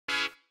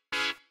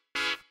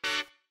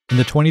In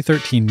the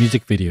 2013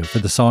 music video for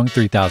the song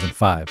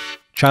 3005,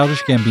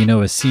 Childish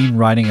Gambino is seen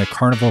riding a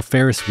carnival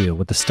Ferris wheel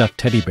with a stuffed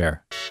teddy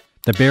bear.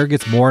 The bear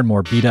gets more and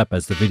more beat up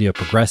as the video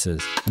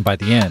progresses, and by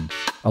the end,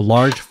 a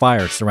large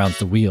fire surrounds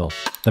the wheel,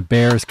 the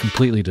bear is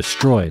completely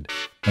destroyed,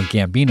 and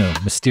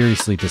Gambino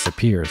mysteriously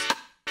disappears.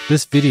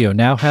 This video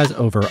now has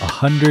over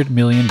 100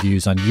 million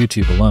views on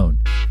YouTube alone.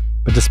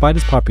 But despite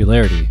its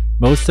popularity,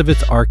 most of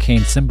its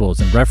arcane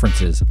symbols and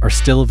references are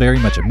still very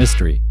much a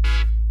mystery.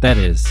 That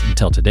is,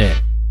 until today.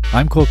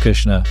 I'm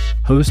Cuchna,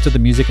 host of the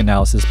music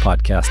analysis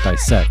podcast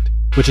Dissect,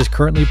 which is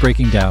currently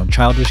breaking down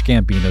Childish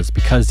Gambino's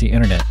Because the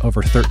Internet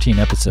over 13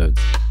 episodes.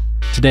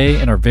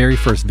 Today, in our very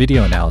first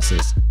video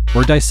analysis,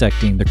 we're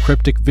dissecting the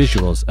cryptic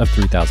visuals of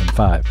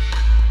 3005.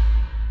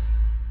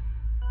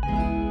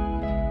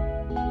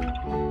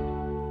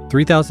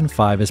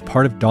 3005 is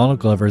part of Donald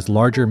Glover's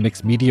larger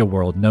mixed media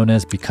world known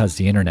as Because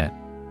the Internet.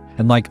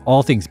 And like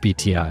all things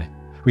BTI,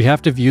 we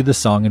have to view the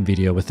song and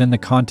video within the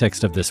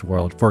context of this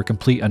world for a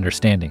complete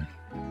understanding.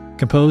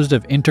 Composed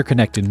of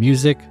interconnected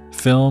music,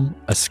 film,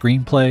 a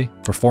screenplay,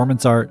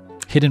 performance art,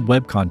 hidden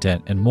web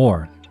content, and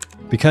more,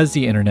 Because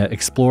the Internet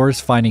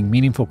explores finding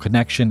meaningful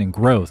connection and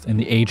growth in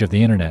the age of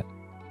the internet.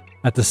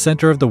 At the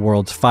center of the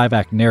world's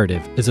 5-act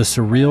narrative is a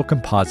surreal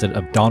composite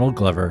of Donald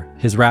Glover,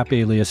 his rap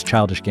alias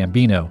Childish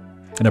Gambino,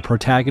 and a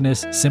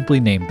protagonist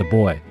simply named The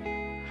Boy.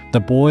 The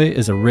Boy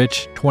is a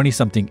rich,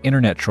 20-something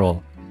internet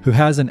troll who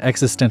has an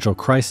existential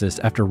crisis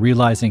after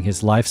realizing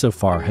his life so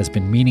far has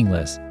been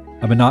meaningless,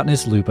 a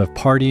monotonous loop of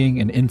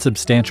partying and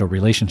insubstantial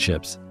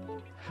relationships.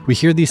 We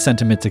hear these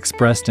sentiments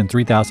expressed in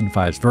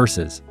 3005's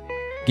verses.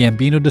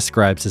 Gambino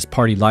describes his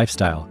party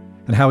lifestyle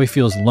and how he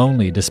feels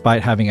lonely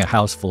despite having a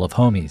house full of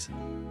homies.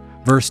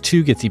 Verse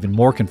 2 gets even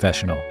more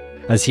confessional,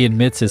 as he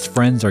admits his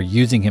friends are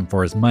using him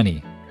for his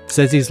money,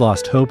 says he's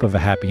lost hope of a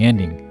happy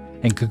ending,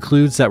 and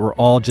concludes that we're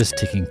all just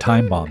ticking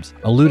time bombs,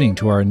 alluding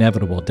to our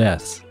inevitable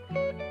deaths.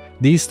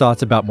 These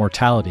thoughts about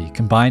mortality,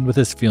 combined with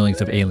his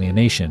feelings of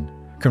alienation,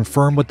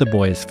 confirm what the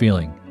boy is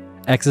feeling: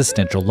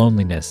 existential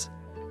loneliness.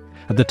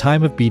 At the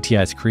time of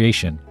BTI's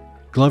creation,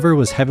 Glover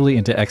was heavily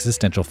into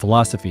existential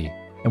philosophy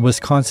and was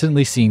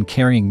constantly seen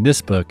carrying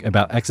this book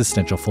about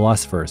existential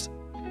philosophers.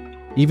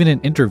 Even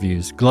in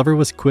interviews, Glover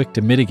was quick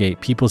to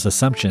mitigate people's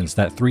assumptions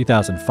that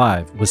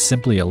 3005 was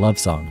simply a love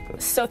song.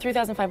 So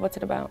 3005, what's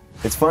it about?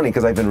 It's funny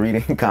because I've been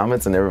reading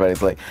comments and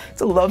everybody's like,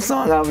 it's a love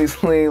song,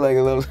 obviously. Like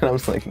a little, I'm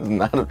just like, it's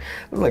not.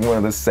 It's like one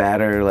of the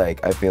sadder,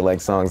 like I feel like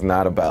songs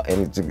not about,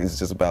 and it's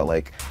just about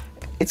like,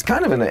 it's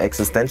kind of an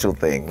existential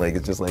thing. Like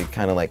it's just like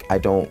kind of like I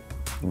don't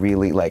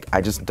really like.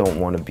 I just don't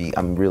want to be.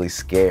 I'm really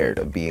scared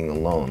of being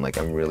alone. Like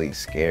I'm really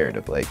scared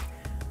of like,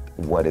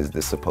 what is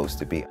this supposed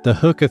to be? The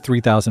hook of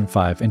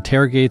 3005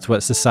 interrogates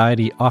what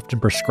society often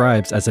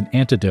prescribes as an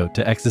antidote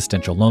to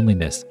existential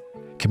loneliness: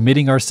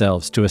 committing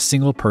ourselves to a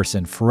single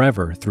person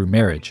forever through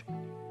marriage.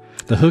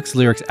 The hook's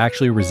lyrics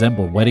actually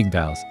resemble wedding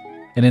vows,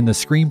 and in the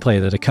screenplay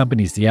that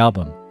accompanies the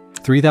album,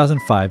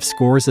 3005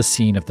 scores a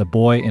scene of the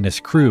boy and his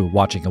crew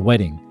watching a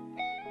wedding.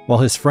 While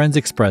his friends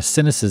express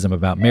cynicism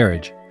about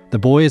marriage, the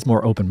boy is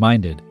more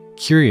open-minded,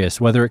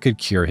 curious whether it could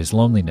cure his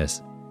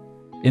loneliness.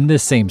 In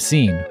this same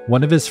scene,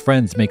 one of his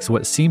friends makes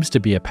what seems to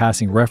be a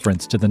passing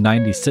reference to the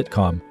 90s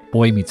sitcom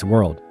Boy Meets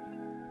World.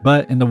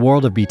 But in the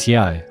world of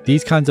BTI,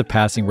 these kinds of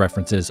passing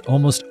references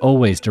almost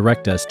always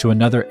direct us to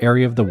another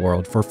area of the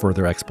world for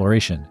further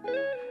exploration.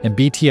 In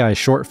BTI's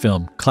short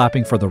film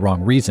Clapping for the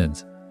Wrong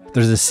Reasons,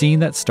 there's a scene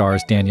that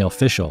stars Danielle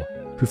Fishel,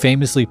 who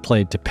famously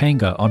played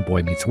Topanga on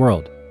Boy Meets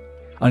World.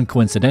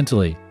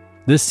 Uncoincidentally,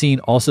 this scene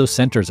also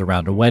centers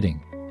around a wedding,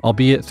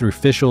 albeit through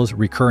Fishel's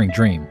recurring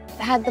dream.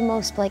 I had the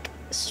most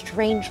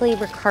strangely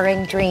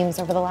recurring dreams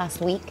over the last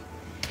week,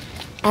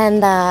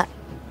 and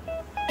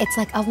it's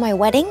like of my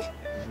wedding,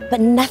 but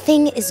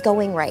nothing is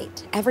going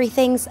right.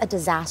 Everything's a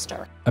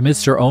disaster.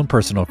 Amidst her own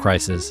personal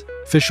crisis,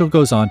 Fishel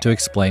goes on to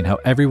explain how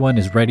everyone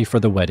is ready for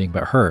the wedding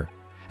but her,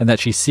 and that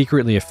she's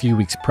secretly a few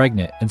weeks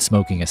pregnant and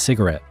smoking a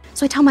cigarette.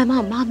 So I tell my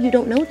mom, "Mom, you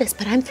don't know this,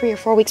 but I'm 3 or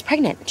 4 weeks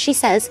pregnant." She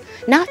says,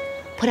 not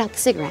put out the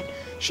cigarette.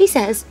 She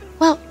says,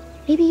 "Well,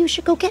 maybe you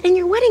should go get in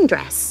your wedding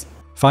dress."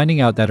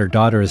 Finding out that her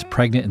daughter is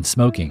pregnant and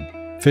smoking,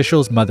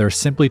 Fishel's mother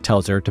simply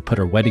tells her to put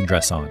her wedding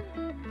dress on.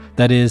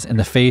 That is, in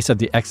the face of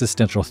the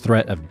existential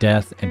threat of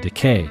death and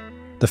decay,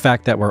 the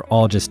fact that we're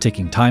all just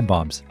ticking time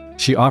bombs,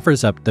 she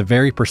offers up the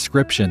very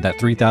prescription that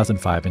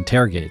 3005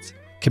 interrogates: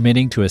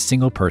 committing to a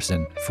single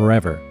person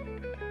forever.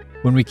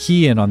 When we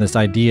key in on this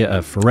idea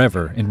of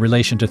forever in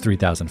relation to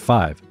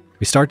 3005,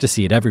 we start to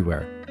see it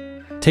everywhere.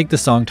 Take the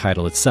song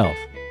title itself.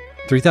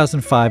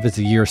 3005 is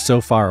a year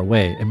so far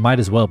away it might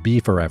as well be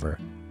forever.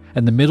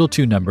 And the middle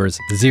two numbers,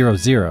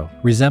 00,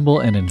 resemble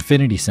an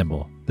infinity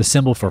symbol, the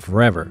symbol for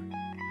forever.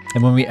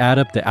 And when we add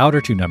up the outer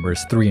two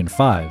numbers, 3 and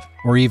 5,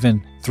 or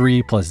even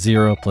 3 plus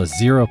 0 plus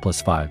 0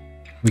 plus 5,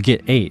 we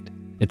get 8,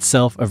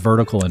 itself a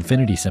vertical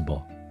infinity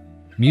symbol.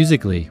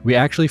 Musically, we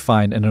actually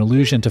find an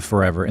allusion to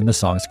forever in the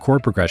song's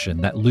chord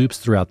progression that loops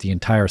throughout the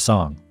entire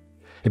song.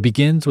 It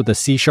begins with a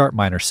C-sharp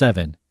minor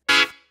 7,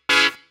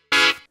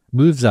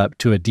 moves up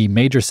to a D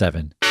major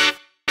 7,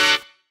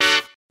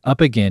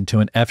 up again to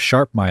an F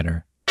sharp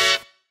minor,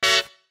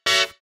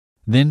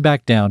 then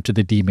back down to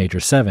the D major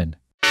 7,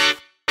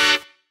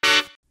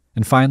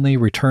 and finally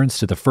returns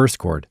to the first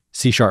chord,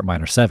 C sharp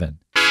minor 7.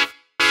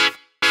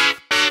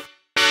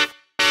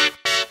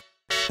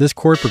 This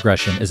chord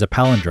progression is a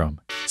palindrome,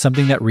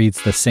 something that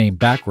reads the same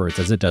backwards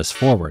as it does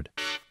forward.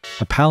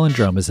 A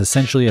palindrome is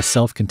essentially a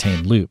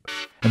self-contained loop,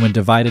 and when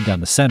divided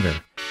down the center,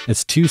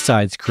 its two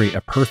sides create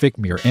a perfect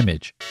mirror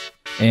image.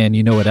 And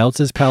you know what else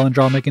is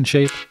palindromic in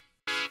shape?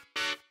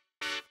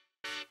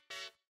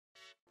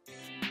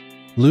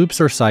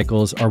 Loops or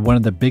cycles are one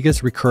of the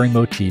biggest recurring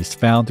motifs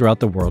found throughout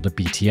the world of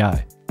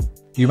BTI.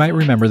 You might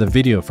remember the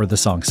video for the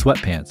song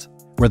Sweatpants,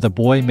 where the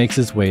boy makes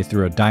his way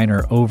through a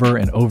diner over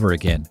and over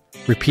again,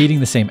 repeating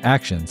the same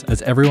actions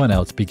as everyone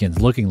else begins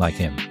looking like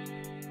him.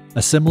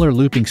 A similar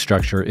looping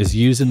structure is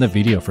used in the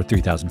video for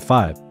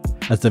 3005,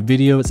 as the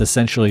video is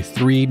essentially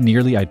 3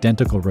 nearly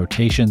identical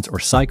rotations or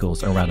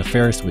cycles around a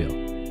Ferris wheel.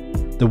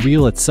 The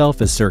wheel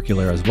itself is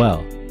circular as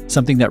well,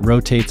 something that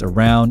rotates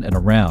around and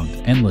around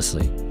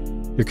endlessly.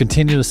 You're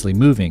continuously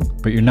moving,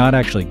 but you're not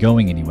actually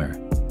going anywhere.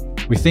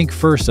 We think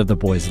first of the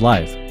boy's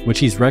life, which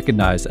he's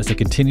recognized as a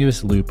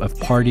continuous loop of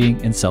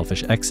partying and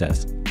selfish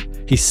excess.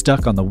 He's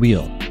stuck on the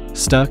wheel,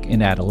 stuck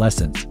in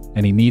adolescence,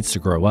 and he needs to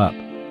grow up.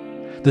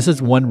 This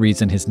is one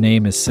reason his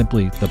name is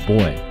simply the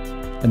boy,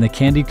 and the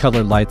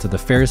candy-colored lights of the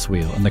Ferris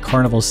wheel in the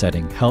carnival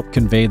setting help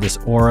convey this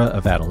aura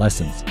of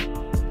adolescence.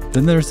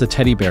 Then there's the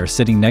teddy bear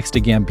sitting next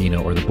to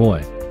Gambino or the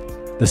boy.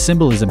 The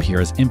symbolism here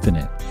is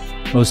infinite.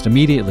 Most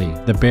immediately,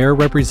 the bear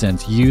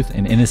represents youth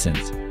and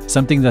innocence,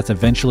 something that's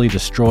eventually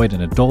destroyed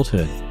in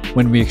adulthood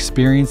when we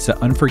experience the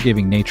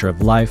unforgiving nature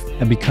of life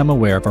and become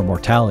aware of our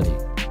mortality,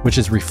 which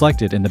is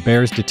reflected in the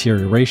bear's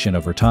deterioration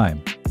over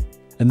time.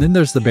 And then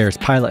there's the bear's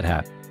pilot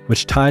hat,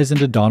 which ties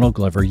into Donald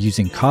Glover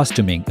using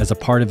costuming as a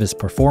part of his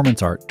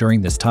performance art during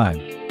this time.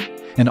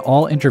 In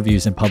all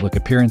interviews and public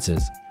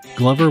appearances,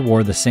 Glover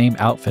wore the same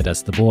outfit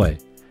as the boy,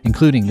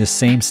 including this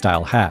same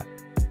style hat.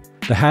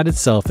 The hat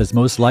itself is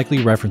most likely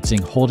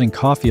referencing Holden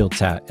Caulfield's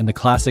hat in the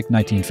classic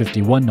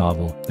 1951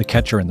 novel, The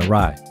Catcher in the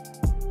Rye.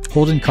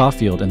 Holden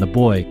Caulfield and the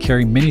boy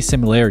carry many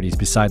similarities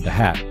beside the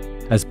hat,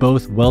 as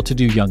both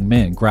well-to-do young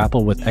men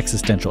grapple with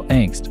existential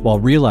angst while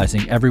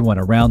realizing everyone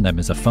around them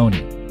is a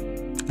phony.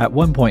 At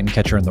one point in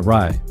Catcher in the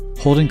Rye,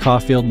 Holden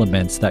Caulfield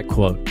laments that,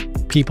 quote,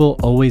 "people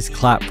always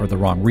clap for the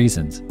wrong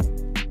reasons."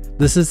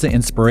 This is the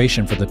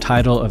inspiration for the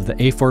title of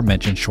the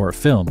aforementioned short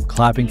film,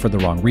 Clapping for the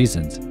Wrong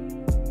Reasons.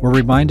 We're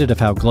reminded of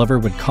how Glover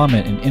would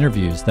comment in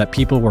interviews that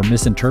people were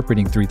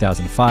misinterpreting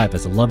 3005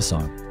 as a love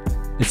song.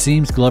 It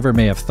seems Glover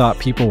may have thought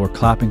people were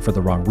clapping for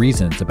the wrong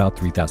reasons about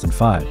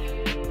 3005.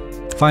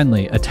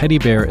 Finally, a teddy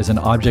bear is an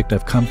object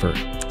of comfort,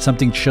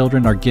 something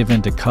children are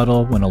given to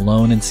cuddle when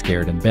alone and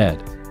scared in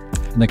bed.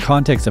 In the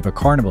context of a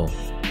carnival,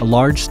 a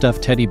large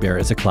stuffed teddy bear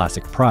is a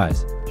classic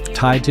prize,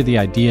 tied to the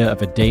idea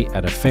of a date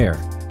at a fair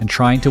and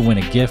trying to win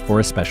a gift for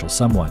a special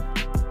someone.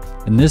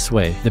 In this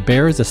way, the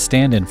bear is a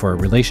stand-in for a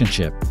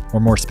relationship, or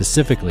more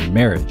specifically,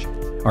 marriage,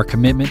 our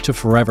commitment to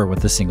forever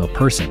with a single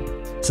person,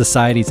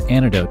 society's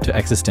antidote to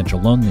existential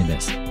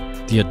loneliness,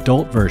 the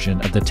adult version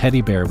of the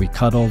teddy bear we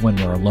cuddle when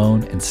we're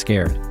alone and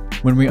scared.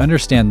 When we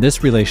understand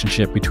this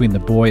relationship between the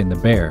boy and the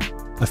bear,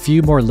 a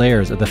few more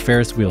layers of the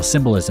Ferris wheel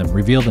symbolism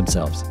reveal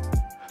themselves.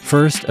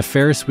 First, a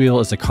Ferris wheel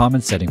is a common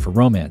setting for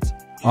romance,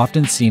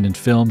 often seen in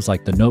films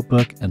like The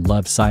Notebook and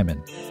Love,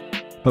 Simon.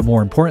 But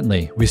more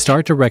importantly, we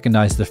start to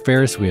recognize the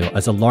Ferris wheel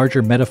as a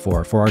larger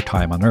metaphor for our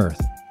time on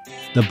Earth.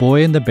 The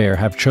boy and the bear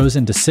have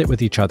chosen to sit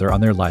with each other on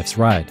their life's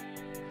ride.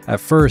 At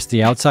first,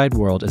 the outside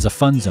world is a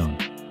fun zone,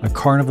 a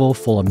carnival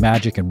full of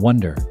magic and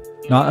wonder,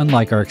 not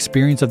unlike our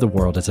experience of the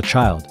world as a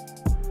child.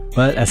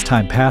 But as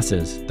time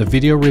passes, the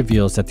video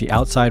reveals that the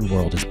outside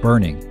world is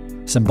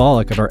burning,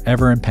 symbolic of our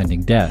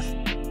ever-impending death.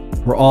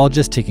 We're all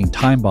just ticking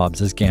time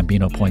bombs, as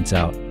Gambino points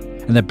out,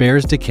 and the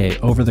bear's decay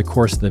over the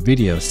course of the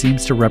video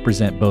seems to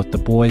represent both the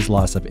boy's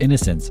loss of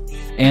innocence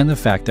and the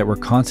fact that we're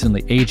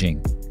constantly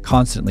aging,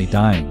 constantly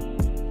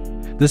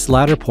dying. This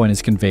latter point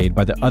is conveyed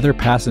by the other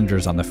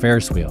passengers on the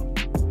Ferris wheel.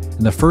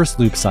 In the first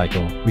loop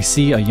cycle, we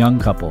see a young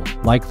couple,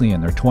 likely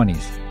in their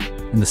 20s.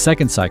 In the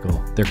second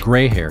cycle, they're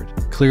gray-haired,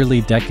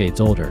 clearly decades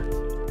older.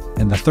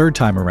 And the third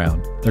time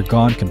around, they're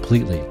gone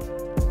completely.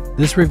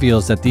 This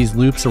reveals that these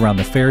loops around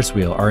the Ferris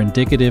wheel are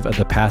indicative of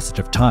the passage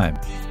of time,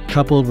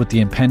 coupled with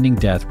the impending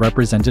death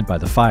represented by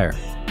the fire.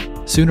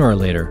 Sooner or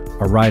later,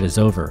 our ride is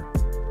over.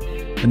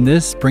 And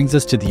this brings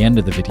us to the end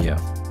of the video.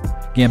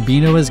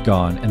 Gambino is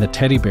gone and the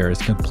teddy bear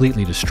is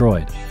completely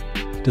destroyed.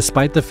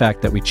 Despite the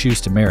fact that we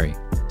choose to marry,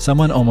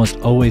 someone almost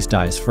always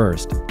dies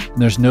first, and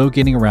there's no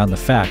getting around the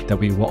fact that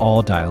we will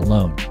all die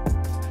alone.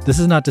 This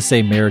is not to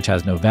say marriage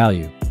has no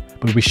value,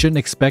 but we shouldn't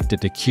expect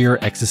it to cure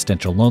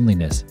existential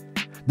loneliness.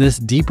 This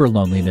deeper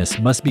loneliness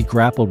must be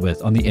grappled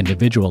with on the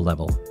individual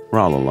level. We're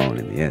all alone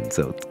in the end,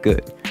 so it's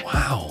good.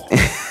 Wow.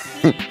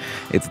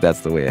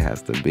 That's the way it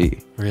has to be.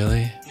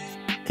 Really?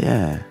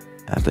 Yeah,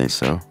 I think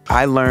so.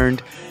 I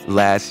learned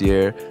last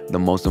year the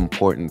most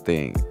important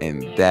thing,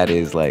 and that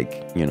is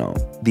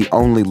the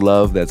only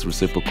love that's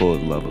reciprocal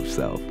is love of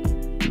self.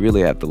 You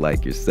really have to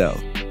like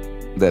yourself.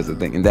 That's the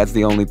thing. And that's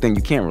the only thing.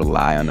 You can't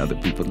rely on other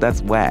people.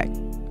 That's whack.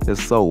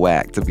 That's so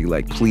whack to be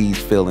like, please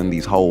fill in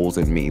these holes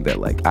in me that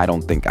like, I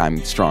don't think I'm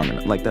strong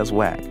enough. Like, that's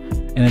whack.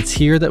 And it's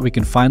here that we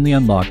can finally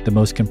unlock the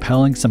most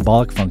compelling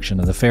symbolic function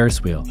of the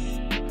Ferris wheel.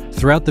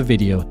 Throughout the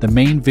video, the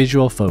main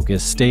visual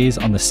focus stays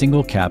on the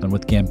single cabin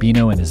with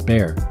Gambino and his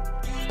bear.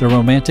 The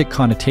romantic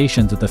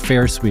connotations of the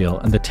Ferris wheel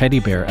and the teddy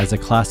bear as a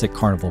classic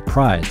carnival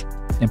prize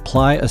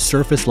imply a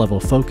surface-level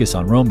focus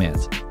on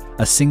romance,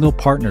 a single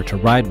partner to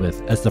ride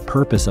with as the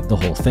purpose of the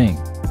whole thing.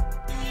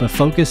 But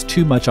focus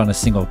too much on a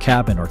single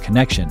cabin or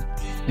connection,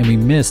 and we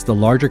miss the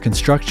larger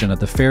construction of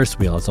the Ferris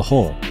wheel as a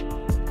whole.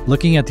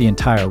 Looking at the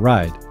entire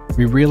ride,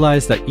 we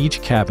realize that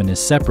each cabin is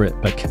separate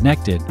but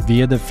connected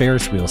via the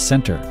Ferris wheel's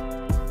center.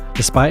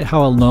 Despite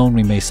how alone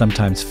we may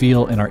sometimes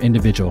feel in our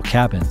individual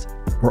cabins,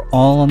 we're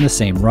all on the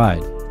same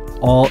ride,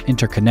 all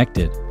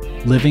interconnected,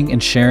 living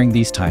and sharing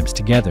these times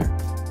together.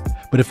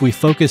 But if we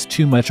focus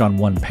too much on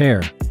one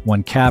pair,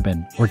 one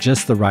cabin, or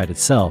just the ride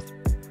itself,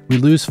 we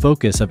lose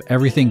focus of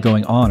everything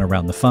going on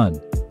around the fun.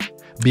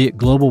 Be it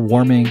global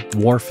warming,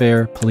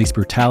 warfare, police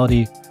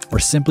brutality, or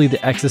simply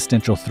the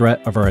existential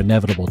threat of our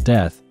inevitable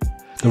death,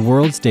 the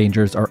world's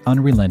dangers are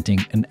unrelenting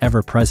and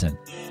ever-present.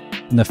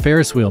 And the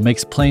Ferris wheel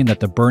makes plain that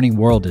the burning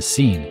world is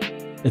seen.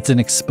 It's an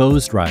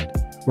exposed ride,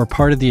 where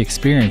part of the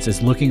experience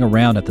is looking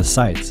around at the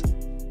sights.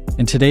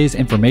 In today's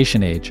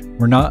information age,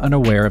 we're not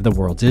unaware of the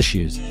world's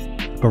issues,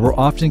 but we're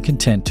often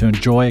content to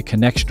enjoy a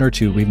connection or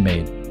two we've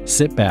made,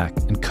 sit back,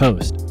 and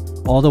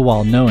coast, all the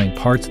while knowing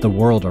parts of the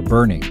world are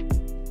burning.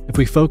 If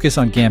we focus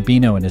on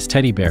Gambino and his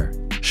teddy bear,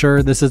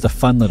 sure, this is a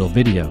fun little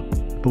video,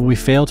 but we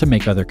fail to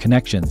make other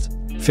connections,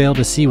 fail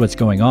to see what's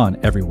going on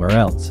everywhere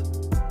else.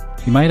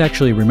 You might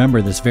actually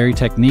remember this very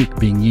technique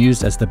being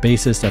used as the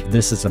basis of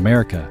This Is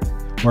America,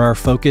 where our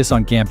focus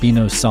on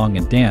Gambino's song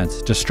and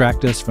dance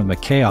distract us from the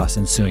chaos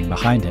ensuing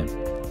behind him.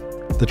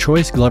 The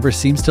choice Glover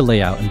seems to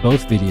lay out in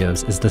both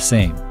videos is the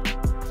same.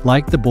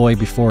 Like the boy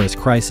before his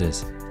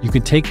crisis, you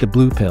can take the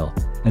blue pill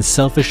and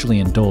selfishly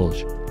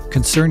indulge,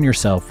 concern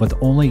yourself with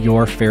only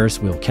your Ferris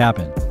wheel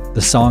cabin,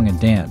 the song and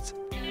dance,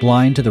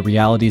 blind to the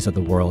realities of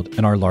the world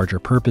and our larger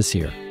purpose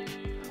here.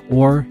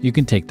 Or you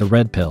can take the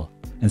red pill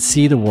and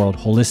see the world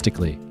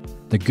holistically,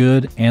 the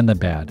good and the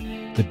bad,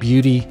 the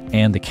beauty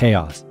and the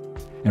chaos,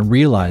 and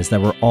realize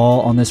that we're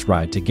all on this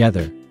ride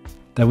together,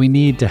 that we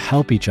need to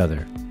help each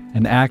other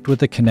and act with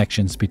the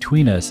connections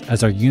between us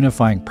as our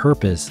unifying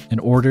purpose in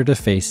order to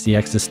face the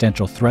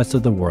existential threats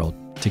of the world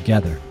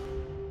together.